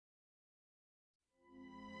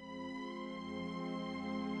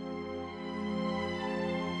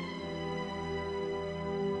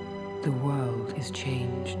The world is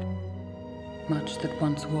changed. Much that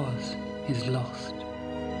once was is lost.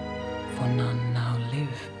 For none now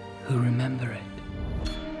live who remember it.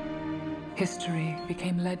 History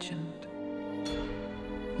became legend.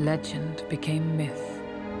 Legend became myth.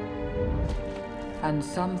 And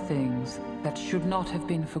some things that should not have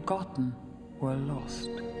been forgotten were lost.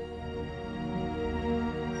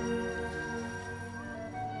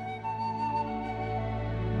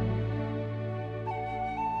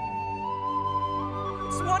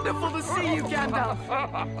 It's wonderful to see you, Gandalf!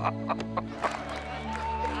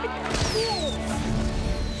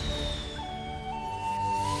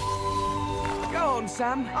 Go on,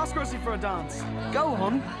 Sam. Ask Rosie for a dance. Go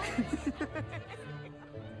on.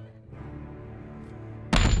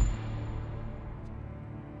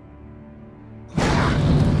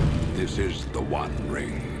 This is the One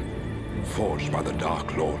Ring, forged by the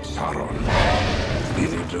Dark Lord Sauron. You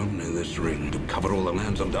need only this ring to cover all the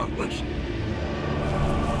lands of darkness.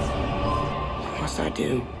 What must I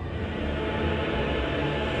do?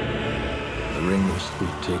 The ring must be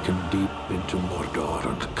taken deep into Mordor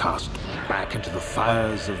and cast back into the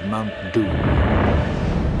fires of Mount Doom.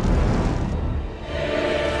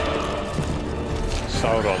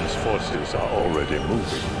 Sauron's forces are already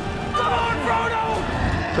moving. Come on, Frodo!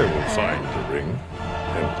 They will find the ring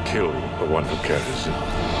and kill the one who carries it.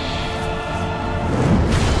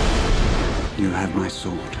 You have my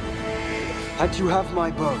sword. And you have my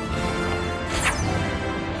bow.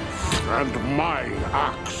 And my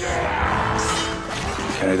axe.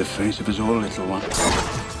 Carry the face of us all, little one.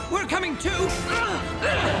 We're coming too!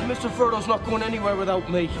 Mr. Frodo's not going anywhere without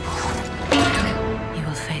me. You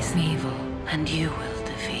will face evil, and you will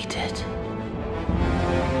defeat it.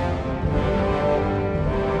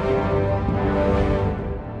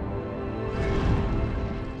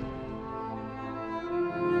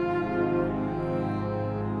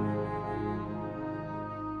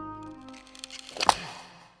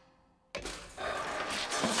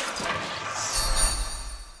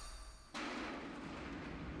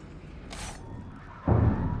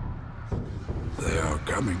 They are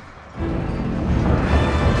coming.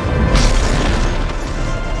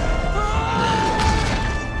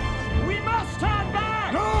 We must turn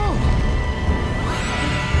back! No!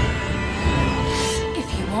 If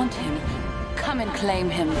you want him, come and claim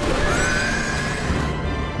him.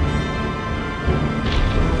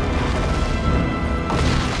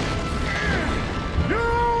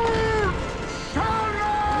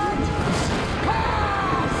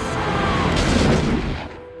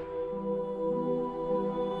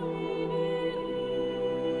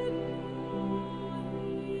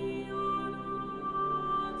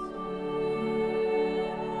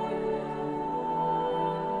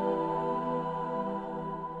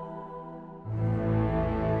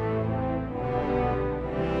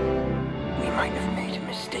 We might have made a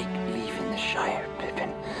mistake leaving the Shire,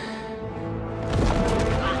 Pippin.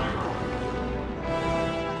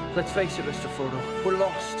 Let's face it, Mr. Frodo. We're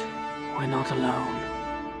lost. We're not alone.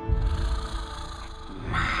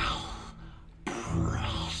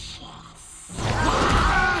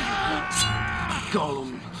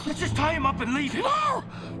 Gollum. Let's just tie him up and leave him. No!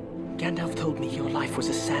 Gandalf told me your life was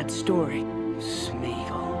a sad story.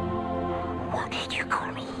 Smeagol. What did you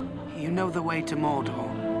call me? You know the way to Mordor.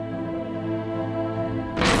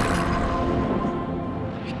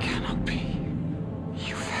 It cannot be.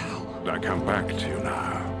 You fell. I come back to you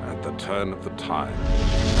now, at the turn of the tide.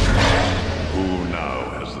 Who now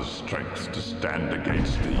has the strength to stand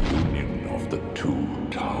against the union of the two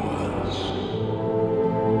towers?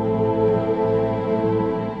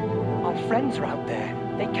 Our friends are out there.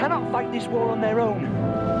 They cannot fight this war on their own.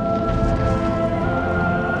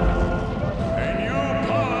 A new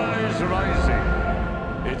power is rising.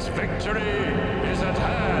 Its victory is at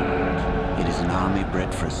hand. It is an army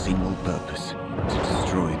bred for a single purpose, to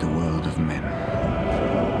destroy the world of men.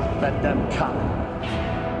 Let them come.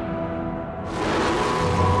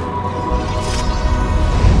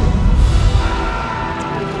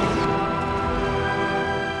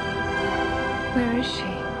 Where is she?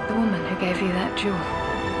 The woman who gave you that jewel?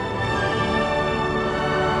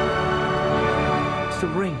 It's the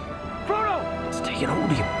ring. Frodo! It's taking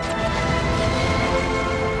hold of you.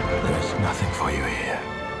 There is nothing for you here,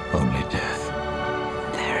 only death.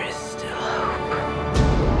 There is still hope.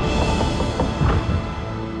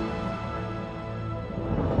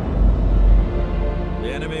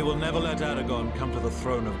 The enemy will never let Aragorn come to the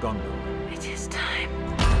throne of Gondor. It is time.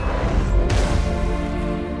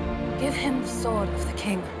 Give him the sword of the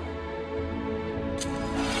king.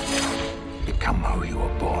 Become who you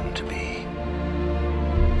were born to be.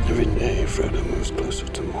 Every day, Frodo moves closer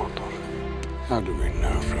to Mordor. How do we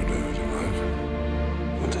know Frodo is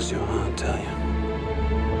alive? What does your heart tell you?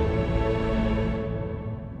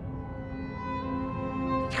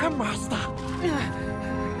 Come, Master.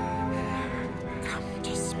 Come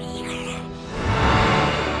to Smeagol.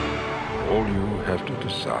 All you have to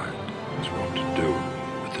decide is what to do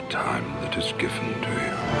with the time that is given to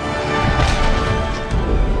you.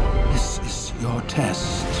 This is your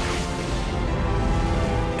test.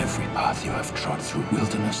 Every path you have trod through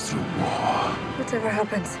wilderness, through war, Whatever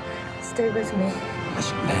happens, stay with me.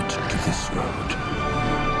 has led to this road.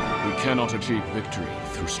 We cannot achieve victory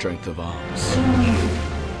through strength of arms.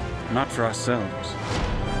 Not for ourselves,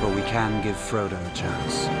 but we can give Frodo a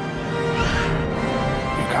chance.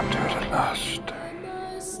 You come to it at last.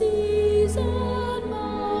 Seas and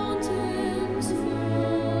mountains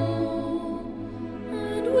fall,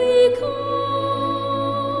 and we come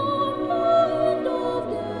end of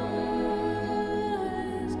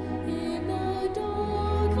days. In the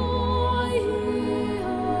dark I hear a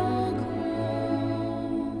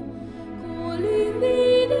call, calling me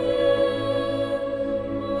there.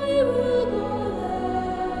 I will go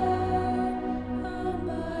there and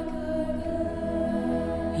back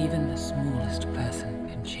again. Even the smallest person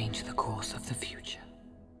can change the course of the future.